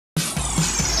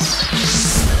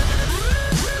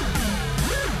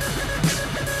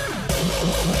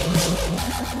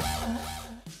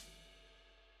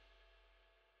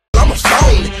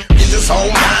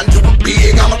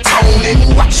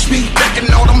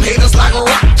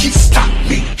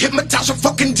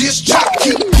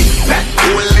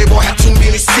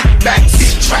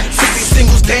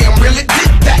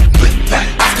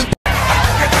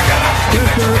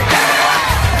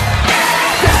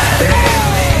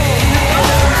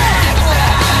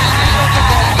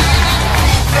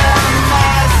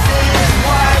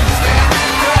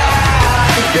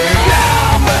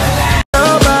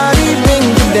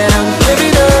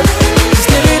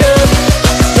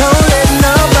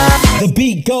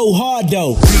beat go hard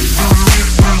though.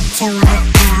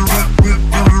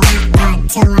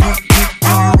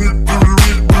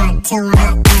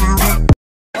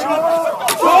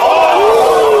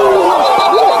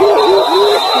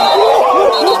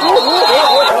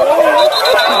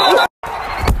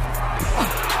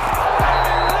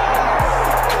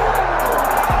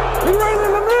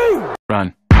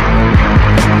 Run.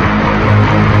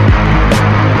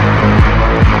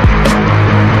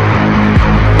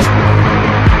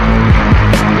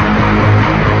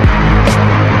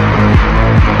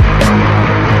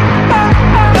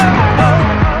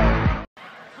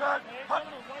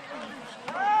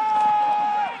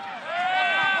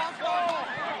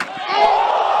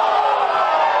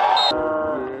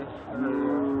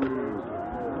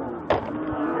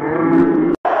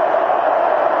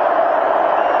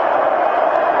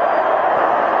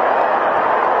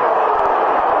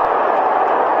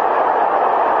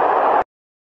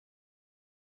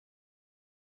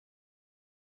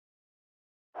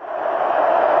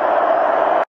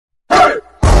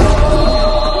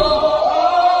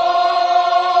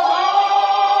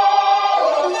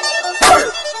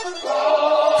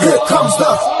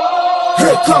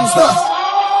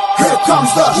 Here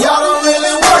comes the, y'all don't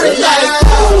really want it like that.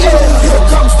 Here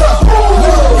comes the,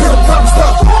 here comes the,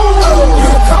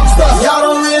 here comes the, y'all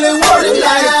don't really want it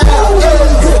like that.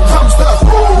 Here comes the,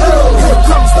 here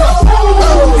comes the,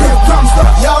 here comes the,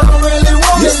 y'all don't really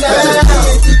want it like that.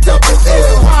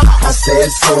 I said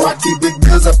so, I keep big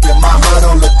bills up in my heart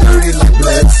on the dirty like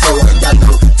blood, so I got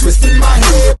no twist in my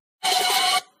head.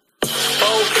 4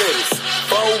 winners,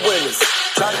 4 winners.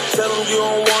 Try to tell them you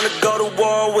don't want to go to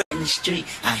war with. In the street,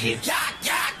 I hear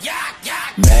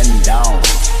Man down,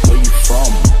 where you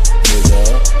from,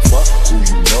 nigga? Fuck who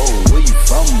you know, where you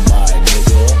from, my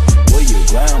nigga? Where your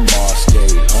grandma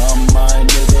stay, my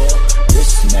nigga?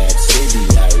 This mad city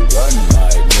I run, my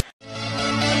nigga.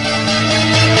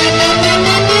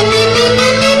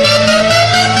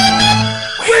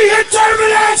 We hit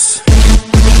terminus!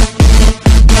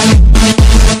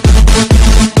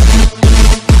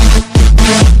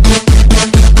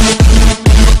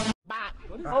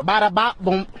 bada bop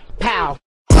boom pow.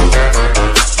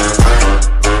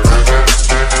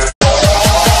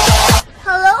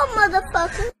 Hello,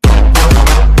 motherfucker.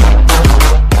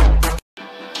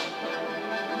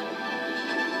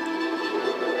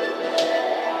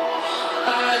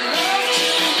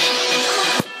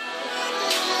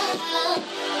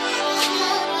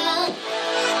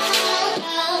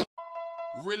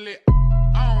 Really,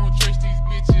 I don't trust these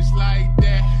bitches like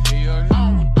that. Hell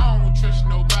no, I don't trust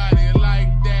nobody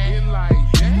like that. It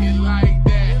like that, it like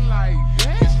that, it like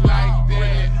that, it's like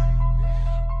that.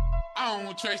 I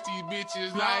don't trust these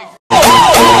bitches like that.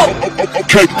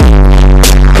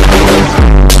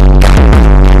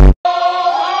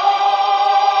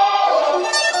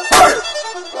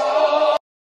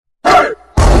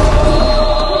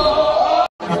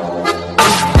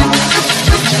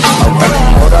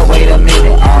 Wait a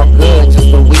minute, all good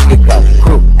just a week ago.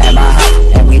 Crew at my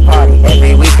house and we party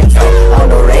every weekend. So on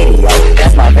the radio,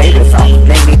 that's my favorite song.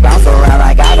 Make me bounce around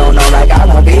like I don't know, like I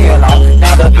won't be here long.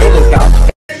 Now the thrill is gone.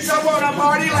 I wanna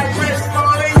party like Chris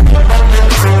Farley.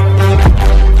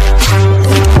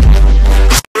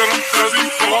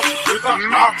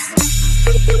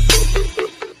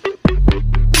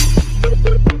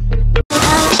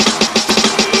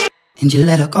 And you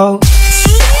let her go.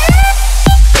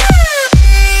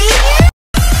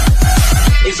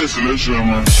 It's a solution,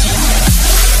 man.